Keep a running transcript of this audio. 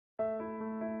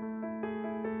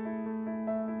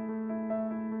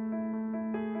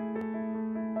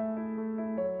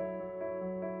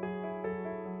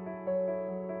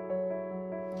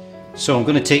So I'm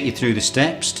going to take you through the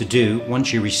steps to do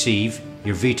once you receive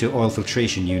your VITO oil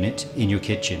filtration unit in your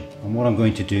kitchen. And what I'm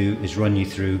going to do is run you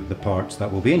through the parts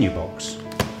that will be in your box.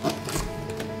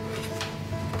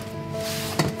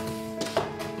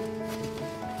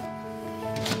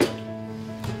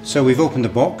 So we've opened the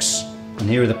box and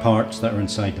here are the parts that are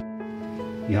inside.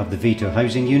 You have the VITO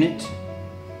housing unit,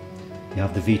 you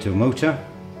have the VITO motor,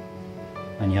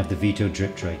 and you have the VITO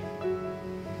drip tray.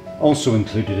 Also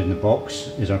included in the box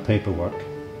is our paperwork.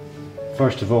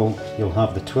 First of all, you'll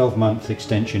have the 12-month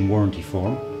extension warranty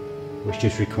form, which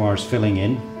just requires filling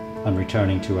in and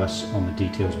returning to us on the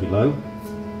details below.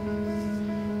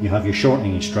 You have your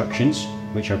shortening instructions,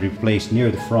 which are placed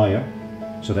near the fryer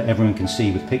so that everyone can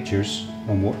see with pictures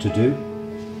on what to do.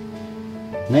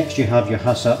 Next you have your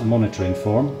HACCP monitoring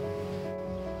form,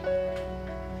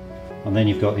 and then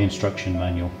you've got the instruction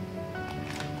manual.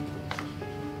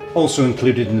 Also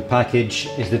included in the package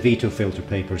is the VITO filter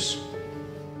papers.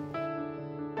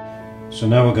 So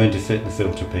now we're going to fit the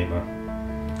filter paper.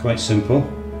 Quite simple.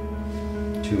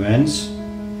 Two ends.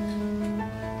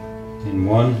 In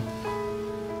one,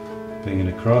 bring it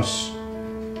across,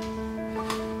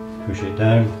 push it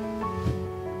down,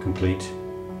 complete.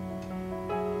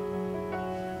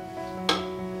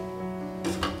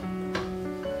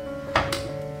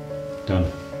 Done.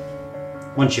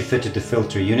 Once you've fitted the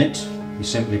filter unit, you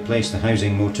simply place the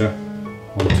housing motor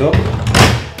on top,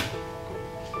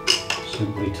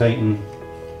 simply tighten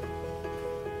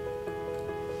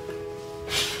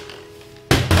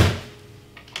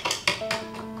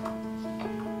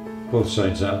both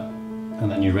sides up,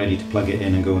 and then you're ready to plug it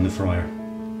in and go in the fryer.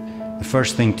 The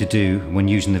first thing to do when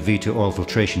using the VITO oil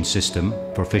filtration system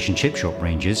for fish and chip shop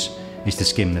ranges is to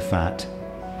skim the fat.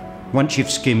 Once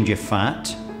you've skimmed your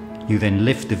fat, you then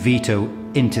lift the VITO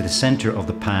into the centre of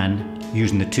the pan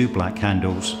using the two black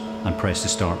handles and press the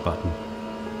start button.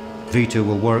 VITO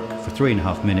will work for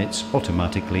 3.5 minutes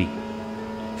automatically,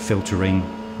 filtering,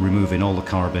 removing all the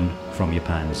carbon from your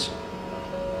pans.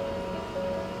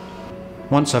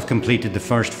 Once I've completed the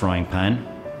first frying pan,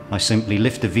 I simply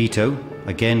lift the VITO,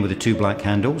 again with the two black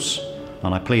handles,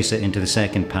 and I place it into the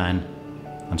second pan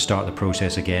and start the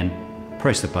process again.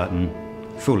 Press the button,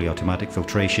 fully automatic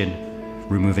filtration,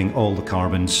 removing all the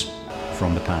carbons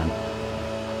from the pan.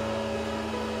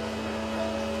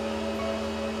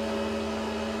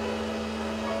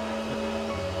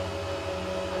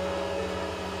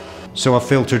 So I've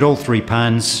filtered all three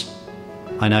pans.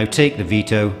 I now take the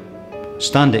VITO,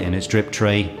 stand it in its drip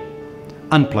tray,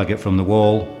 unplug it from the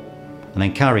wall, and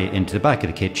then carry it into the back of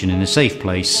the kitchen in a safe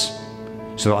place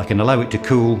so that I can allow it to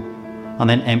cool and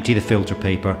then empty the filter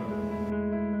paper.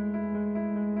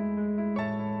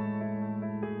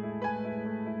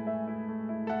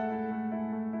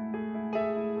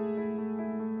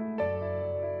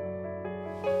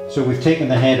 So we've taken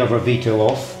the head of our VITO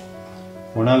off.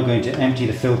 We're now going to empty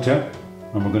the filter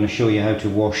and we're going to show you how to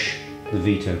wash the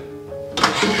VITO.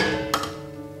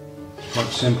 Quite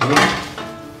simply.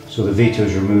 So the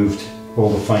VITO's removed all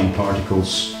the fine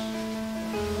particles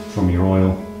from your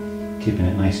oil, keeping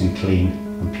it nice and clean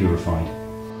and purified.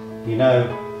 You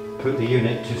now put the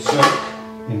unit to soak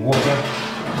in water.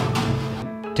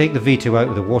 Take the VITO out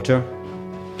of the water,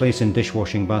 place in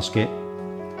dishwashing basket,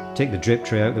 take the drip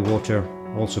tray out of the water,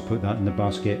 also put that in the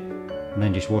basket, and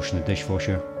then just wash in the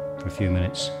dishwasher for a few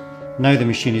minutes. Now the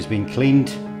machine has been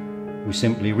cleaned, we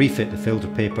simply refit the filter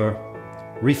paper,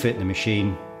 refit the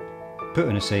machine, put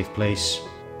in a safe place,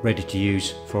 ready to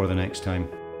use for the next time.